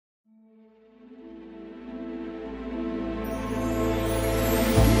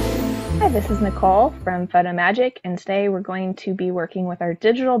this is Nicole from PhotoMagic, and today we're going to be working with our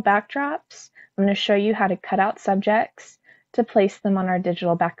digital backdrops. I'm going to show you how to cut out subjects to place them on our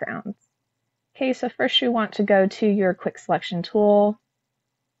digital backgrounds. Okay, so first you want to go to your quick selection tool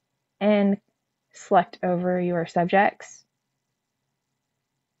and select over your subjects.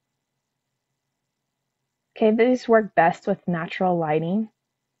 Okay, these work best with natural lighting,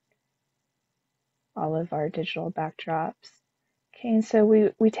 all of our digital backdrops. Okay, and so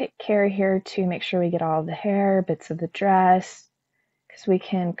we take care here to make sure we get all of the hair, bits of the dress, because we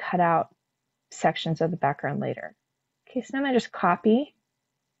can cut out sections of the background later. Okay, so I'm going to just copy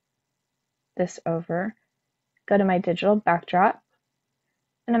this over, go to my digital backdrop,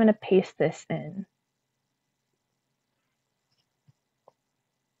 and I'm going to paste this in.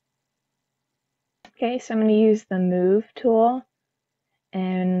 Okay, so I'm going to use the Move tool,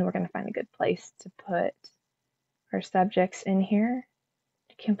 and we're going to find a good place to put our subjects in here.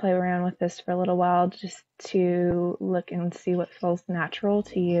 You can play around with this for a little while just to look and see what feels natural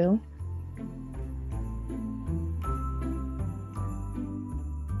to you.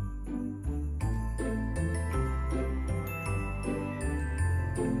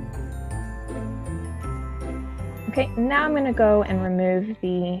 Okay, now I'm going to go and remove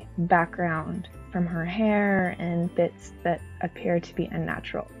the background from her hair and bits that appear to be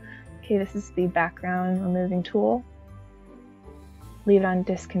unnatural. Okay, this is the background removing tool. Leave it on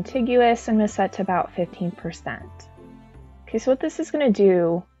discontiguous. I'm going to set to about 15%. Okay, so what this is going to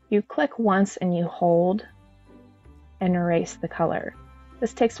do, you click once and you hold and erase the color.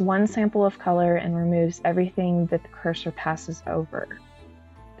 This takes one sample of color and removes everything that the cursor passes over.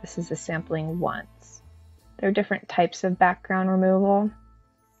 This is a sampling once. There are different types of background removal.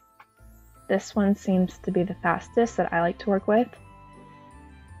 This one seems to be the fastest that I like to work with.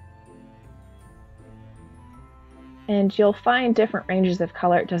 And you'll find different ranges of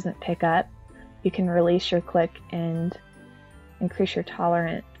color it doesn't pick up. You can release your click and increase your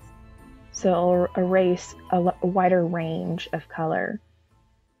tolerance, so it'll erase a wider range of color.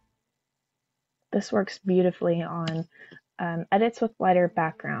 This works beautifully on edits with lighter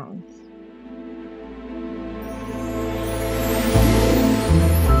backgrounds.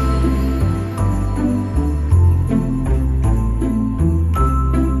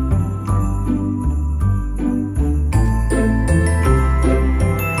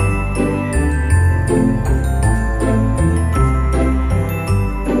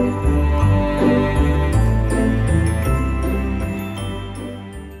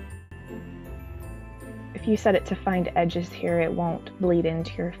 If you set it to find edges here, it won't bleed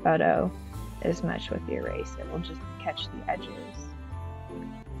into your photo as much with the erase. It will just catch the edges.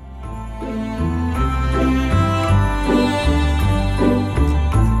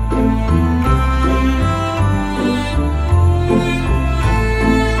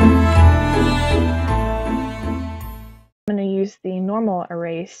 I'm going to use the normal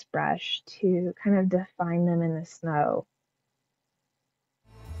erase brush to kind of define them in the snow.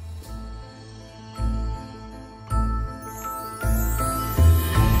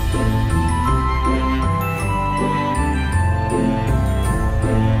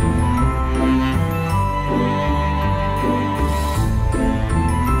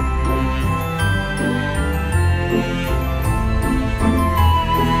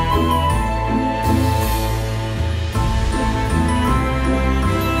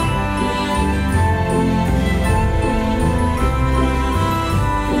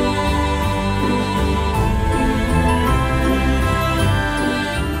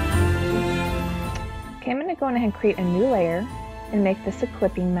 Okay, I'm going to go ahead and create a new layer and make this a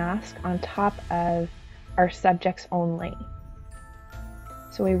clipping mask on top of our subjects only.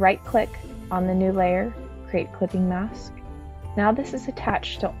 So we right click on the new layer, create clipping mask. Now this is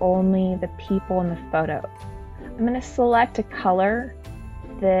attached to only the people in the photo. I'm going to select a color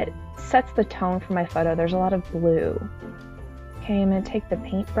that sets the tone for my photo. There's a lot of blue. Okay, I'm going to take the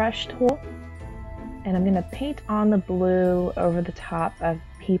paintbrush tool and I'm going to paint on the blue over the top of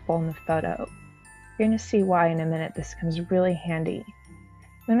people in the photo. You're going to see why in a minute. This comes really handy.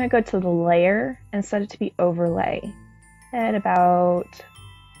 I'm going to go to the layer and set it to be overlay at about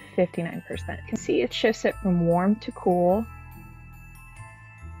 59%. You can see it shifts it from warm to cool.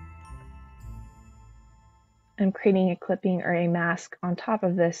 I'm creating a clipping or a mask on top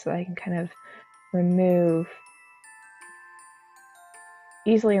of this so I can kind of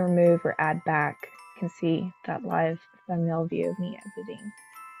easily remove or add back. You can see that live thumbnail view of me editing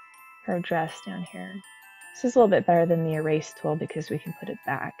her dress down here. This is a little bit better than the erase tool because we can put it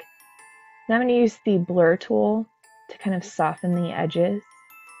back. Now I'm going to use the blur tool to kind of soften the edges.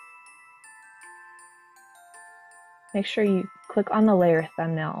 Make sure you click on the layer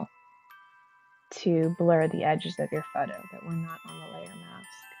thumbnail to blur the edges of your photo that were not on the layer mask.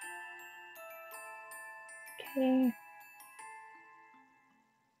 Okay.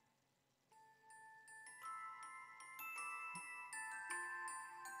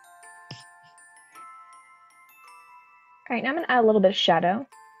 All right, now I'm going to add a little bit of shadow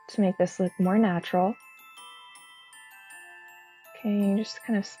to make this look more natural. Okay, just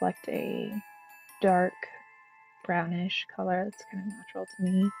kind of select a dark brownish color that's kind of natural to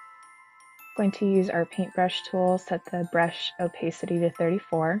me. I'm going to use our paintbrush tool, set the brush opacity to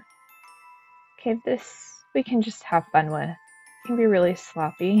 34. Okay, this we can just have fun with. It can be really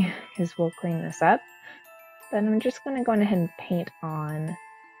sloppy because we'll clean this up. Then I'm just going to go ahead and paint on,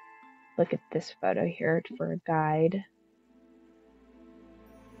 look at this photo here for a guide,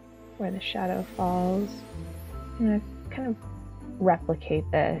 where the shadow falls. I'm going to kind of replicate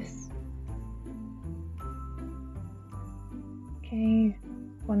this. Okay,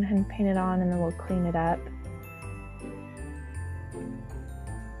 go ahead and paint it on and then we'll clean it up.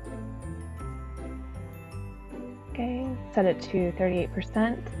 Okay, set it to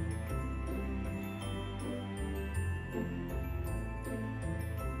 38%.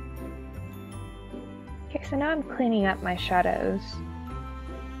 Okay, so now I'm cleaning up my shadows.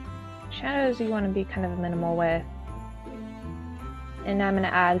 Shadows you want to be kind of minimal with. And now I'm going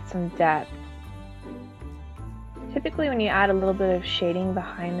to add some depth. Typically when you add a little bit of shading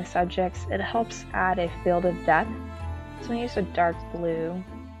behind the subjects, it helps add a field of depth. So I'm going to use a dark blue.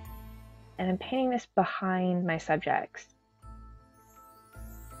 And I'm painting this behind my subjects.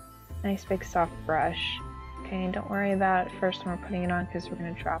 Nice big soft brush. Okay, and don't worry about it first when we're putting it on because we're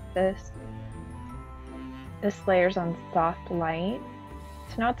going to drop this. This layer's on soft light.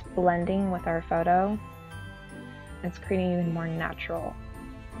 So now it's blending with our photo. It's creating even more natural.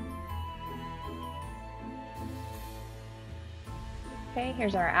 Okay,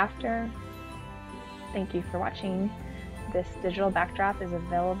 here's our after. Thank you for watching. This digital backdrop is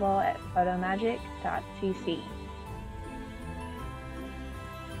available at photomagic.cc.